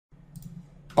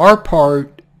our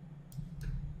part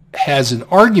has an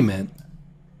argument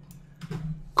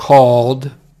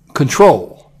called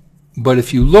control. But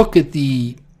if you look at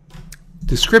the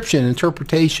description,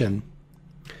 interpretation,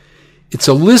 it's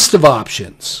a list of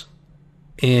options.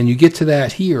 And you get to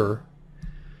that here,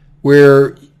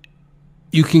 where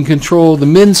you can control the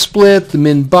min split, the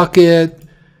min bucket,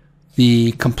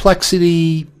 the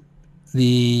complexity,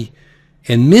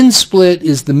 and min split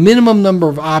is the minimum number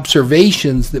of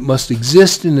observations that must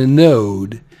exist in a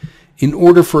node in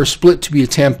order for a split to be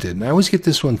attempted. And I always get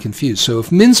this one confused. So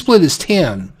if min split is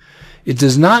 10, it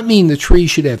does not mean the tree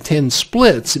should have 10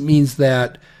 splits. It means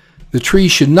that the tree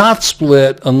should not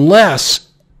split unless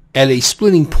at a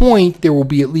splitting point there will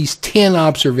be at least 10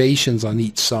 observations on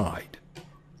each side.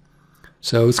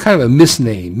 So it's kind of a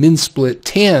misname. Min split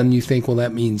 10, you think, well,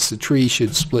 that means the tree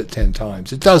should split 10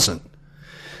 times. It doesn't.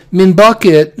 Min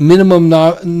bucket, minimum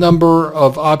number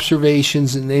of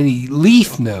observations in any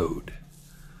leaf node.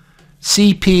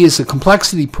 CP is a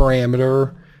complexity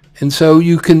parameter, and so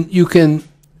you can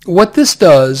what this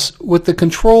does, what the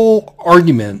control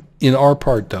argument in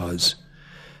RPart does,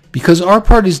 because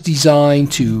RPart is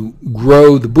designed to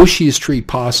grow the bushiest tree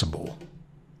possible,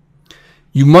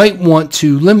 you might want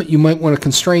to limit, you might want to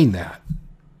constrain that.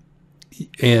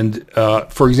 And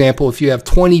for example, if you have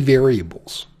 20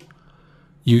 variables,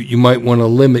 you might want to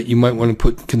limit, you might want to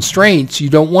put constraints. You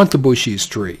don't want the bushiest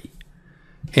tree.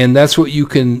 And that's what you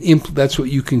can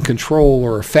control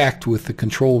or affect with the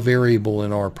control variable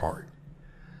in RPart.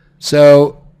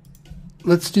 So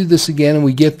let's do this again, and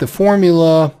we get the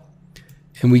formula,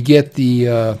 and we get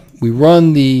the we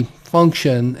run the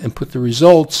function and put the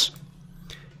results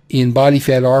in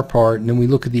bodyfat RPart, and then we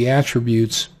look at the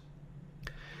attributes.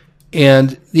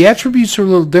 And the attributes are a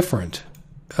little different.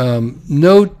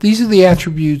 Note these are the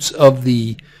attributes of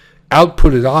the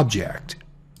outputted object,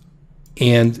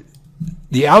 and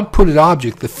the outputted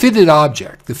object,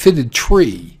 the fitted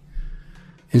tree,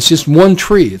 it's just one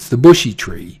tree, it's the bushy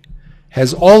tree,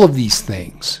 has all of these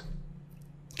things.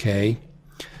 Okay,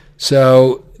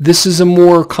 so this is a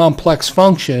more complex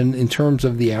function in terms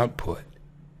of the output.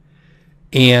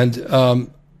 And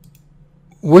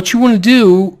what you want to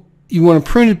do, you want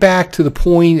to prune it back to the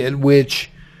point at which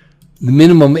the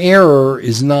minimum error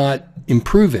is not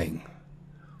improving.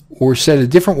 Or said a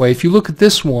different way, if you look at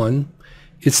this one,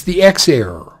 it's the X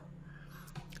error.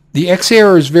 The X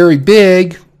error is very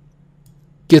big,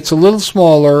 gets a little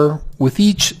smaller. With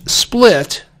each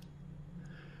split,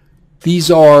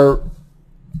 these are,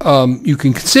 you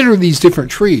can consider these different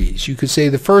trees. You could say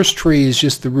the first tree is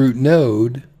just the root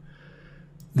node.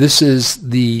 This is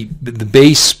the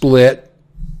base split.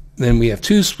 Then we have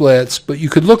two splits, but you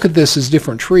could look at this as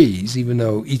different trees, even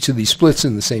though each of these splits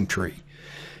in the same tree.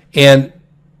 And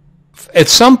at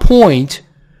some point,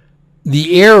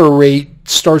 the error rate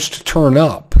starts to turn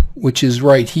up, which is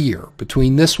right here,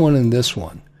 between this one and this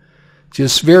one.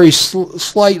 Just very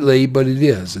slightly, but it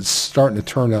is. It's starting to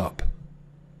turn up.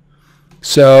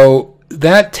 So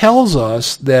that tells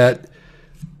us that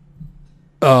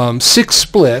 6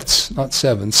 splits, not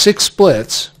 7, 6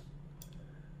 splits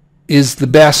is the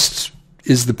best,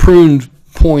 is the pruned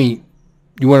point.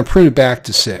 You want to prune it back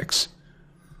to 6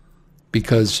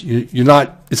 because you're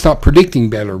not, it's not predicting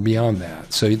better beyond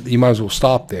that. So you might as well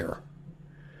stop there.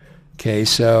 Okay,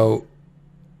 so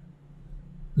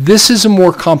this is a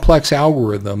more complex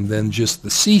algorithm than just the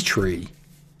C tree.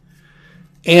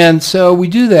 And so we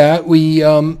do that. We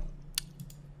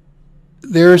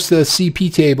there's the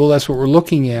CP table. That's what we're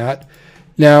looking at.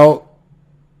 Now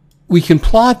we can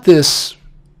plot this.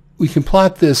 We can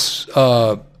plot this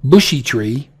bushy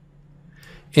tree,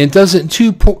 and it does it in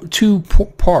two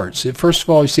parts. First of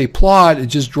all, you say plot. It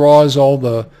just draws all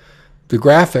the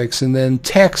graphics, and then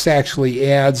text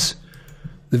actually adds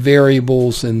the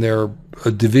variables and their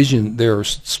division, their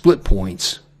split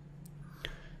points.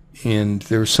 And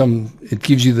there's some, it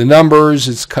gives you the numbers,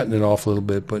 it's cutting it off a little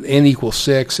bit, but n equals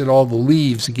 6, and all the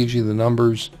leaves, it gives you the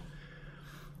numbers.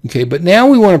 Okay, but now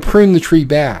we want to prune the tree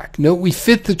back. Note we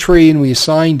fit the tree and we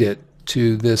assigned it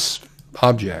to this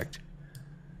object.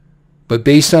 But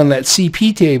based on that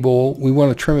CP table, we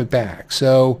want to trim it back.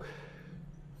 So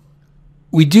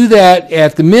we do that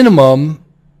at the minimum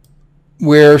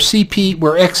where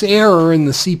X error in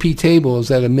the CP table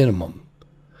is at a minimum.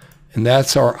 And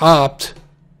that's our option,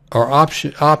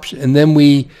 and then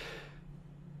what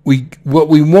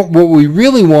we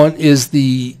really want is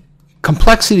the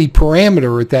complexity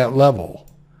parameter at that level.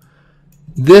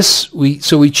 So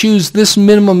we choose this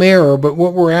minimum error, but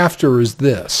what we're after is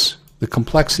this, the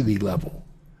complexity level.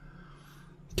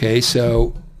 Okay,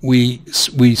 so we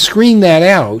screen that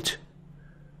out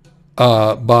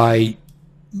by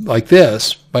like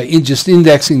this by just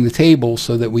indexing the table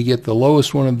so that we get the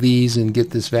lowest one of these and get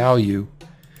this value.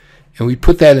 And we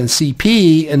put that in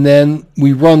CP, and then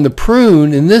we run the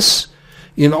prune. In the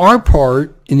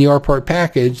rpart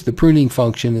package, the pruning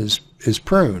function is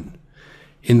prune.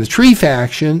 In the tree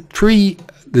package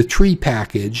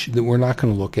that we're not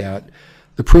going to look at,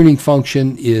 the pruning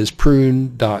function is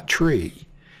prune.tree.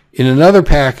 In another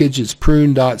package, it's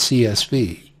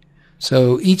prune.csv.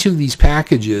 So each of these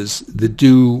packages that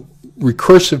do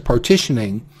recursive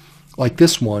partitioning, like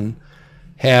this one,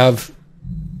 have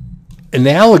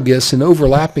analogous and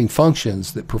overlapping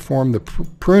functions that perform the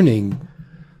pruning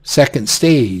second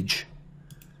stage.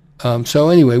 So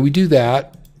anyway, we do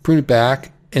that, prune it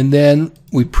back, and then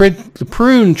we print the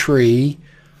prune tree.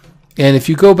 And if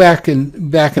you go back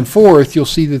and forth, you'll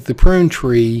see that the prune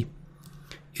tree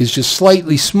is just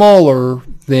slightly smaller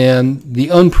than the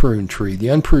unpruned tree. The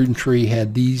unpruned tree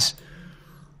had these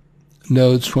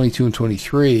nodes 22 and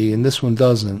 23, and this one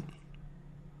doesn't.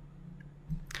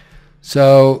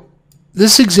 So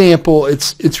this example,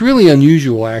 it's really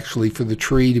unusual actually for the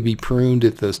tree to be pruned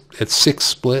at 6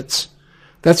 splits.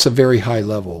 That's a very high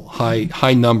level,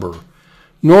 high number.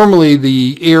 Normally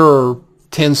the error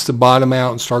tends to bottom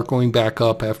out and start going back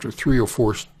up after 3 or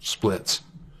 4 splits.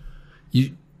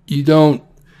 You don't.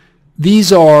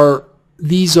 These are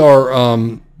it's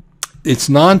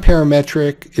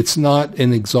non-parametric. It's not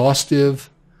an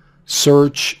exhaustive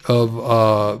search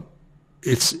of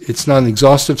it's not an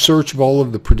exhaustive search of all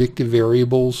of the predictive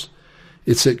variables.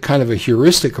 It's a kind of a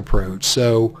heuristic approach.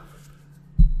 So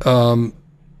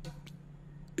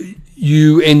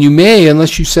you may,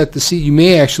 unless you set the seed, you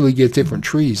may actually get different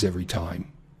trees every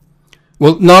time.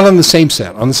 Well, not on the same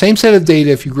set. On the same set of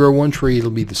data, if you grow one tree, it'll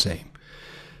be the same.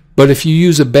 But if you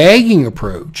use a bagging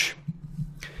approach,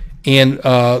 and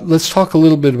let's talk a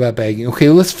little bit about bagging. Okay,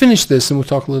 let's finish this and we'll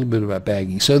talk a little bit about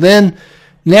bagging. So then,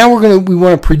 now we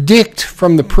want to predict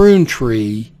from the prune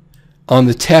tree on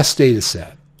the test data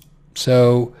set.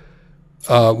 So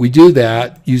we do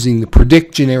that using the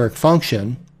predict generic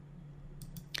function.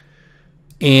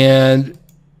 And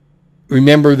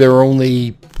remember, there are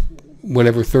only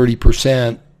whatever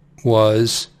 30%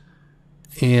 was,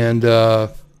 and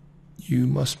you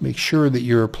must make sure that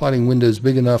your plotting window is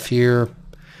big enough here.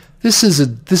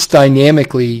 This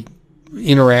dynamically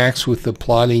interacts with the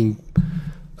plotting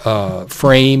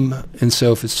frame, and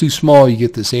so if it's too small, you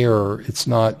get this error. It's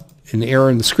not an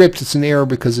error in the script. It's an error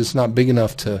because it's not big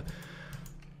enough to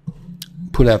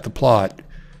put out the plot.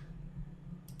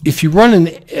 If you run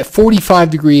a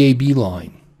 45-degree AB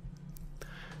line,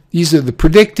 these are the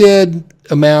predicted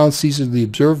amounts, these are the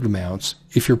observed amounts.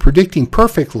 If you're predicting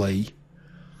perfectly,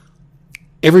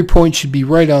 every point should be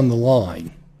right on the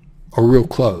line or real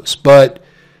close. But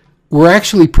we're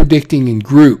actually predicting in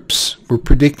groups. We're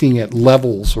predicting at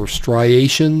levels or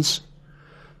striations.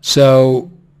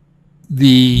 So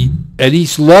at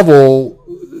each level,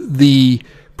 the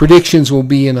predictions will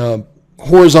be in a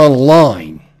horizontal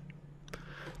line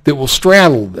that will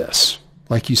straddle this,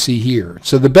 like you see here.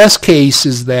 So the best case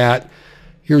is that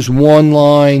here's one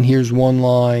line, here's one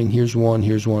line, here's one,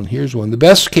 here's one, here's one. The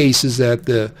best case is that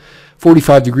the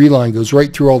 45-degree line goes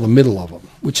right through all the middle of them,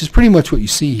 which is pretty much what you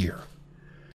see here.